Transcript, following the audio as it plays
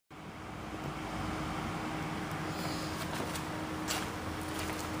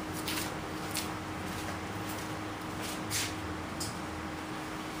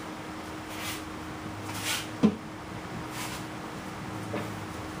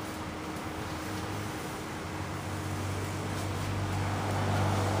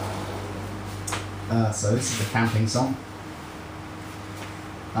So this is a camping song.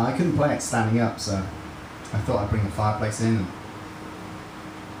 I couldn't play it standing up, so I thought I'd bring the fireplace in and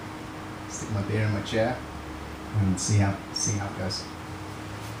stick my beer in my chair and see how it goes.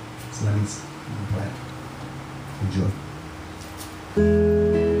 So let me play it. Enjoy.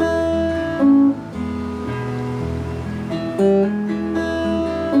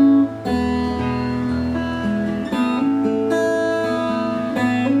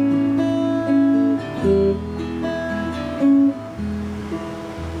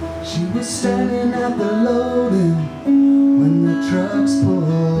 She was standing at the loading when the trucks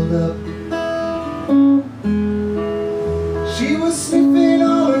pulled up. She was sniffing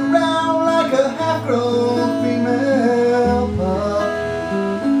all around like a half-grown female pup.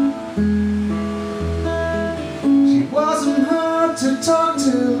 She wasn't hard to talk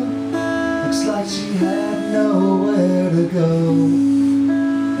to, looks like she had nowhere to go.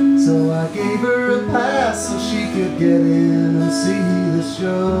 So I gave her a pass so she could get in and see the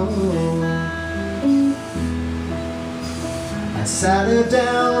show. I sat her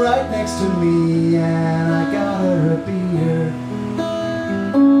down right next to me and I got her a beer.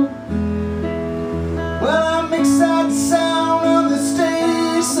 Well, I mixed that sound on the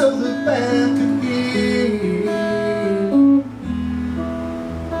stage so the band could hear.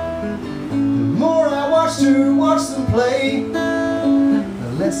 The more I watch them play,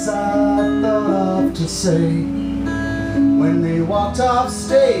 the less I thought of to say. When they walked off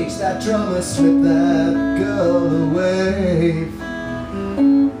stage, that drummer slipped that girl away.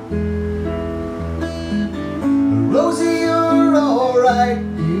 Rosie, you're alright,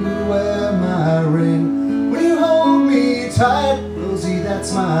 you wear my ring. When you hold me tight, Rosie,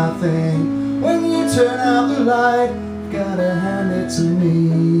 that's my thing. When you turn out the light, you gotta hand it to me.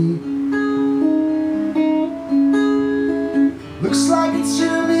 Looks like it's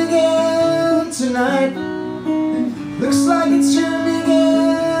Jimmy again tonight. Looks like it's Jimmy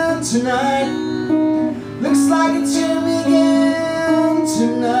again tonight. Looks like it's Jimmy again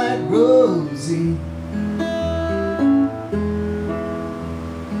tonight, Rosie.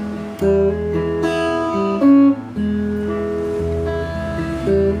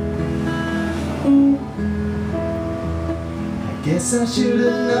 I guess I should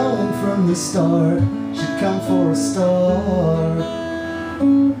have known from the start she'd come for a star.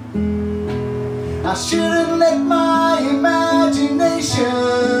 I shouldn't let my imagination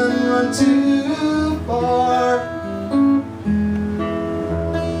run too far.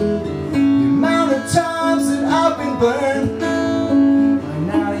 The amount of times that I've been burned, by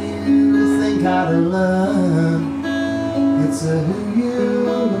now you think I'd have learned. It's a who you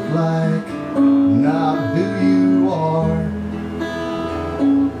look like, not who you are.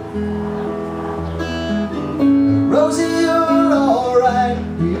 Rosie, you're alright,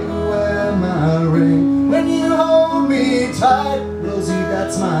 you wear my ring. When you hold me tight, Rosie,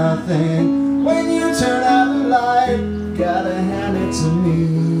 that's my thing. When you turn out the light, gotta hand it to me.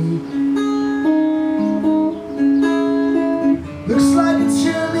 Looks like it's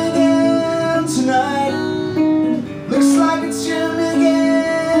Jimmy again tonight. Looks like it's Jimmy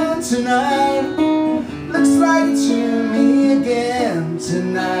again tonight. Looks like it's Jimmy again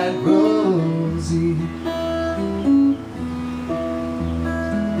tonight, Rosie.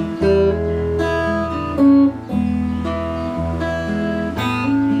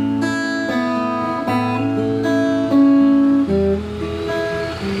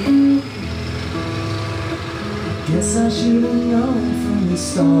 Guess I should have known from the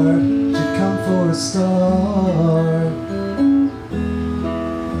start she'd come for a star.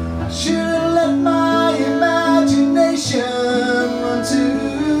 I should have let my imagination run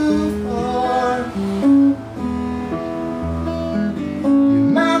too far. The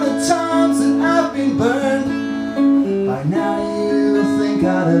amount of times that I've been burned, by now you think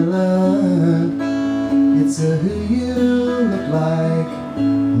I'd have learned. It's a who you look like,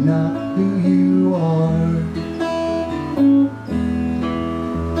 not who you are.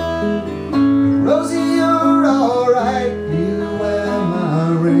 Rosie, you're alright, you wear my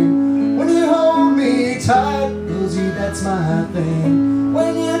ring. When you hold me tight, Rosie, that's my thing.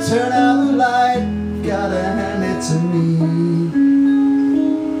 When you turn out the light, you gotta hand it to me.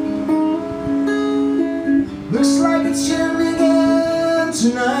 Looks like it's Jimmy again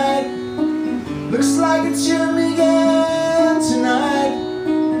tonight. Looks like it's Jimmy again tonight.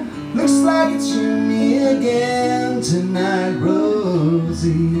 Looks like it's Jimmy again tonight,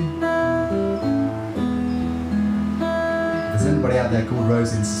 Rosie. Is anybody out there called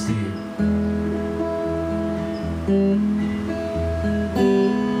Rosie? This is for you.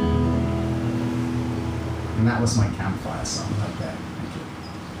 And that was my campfire song right there.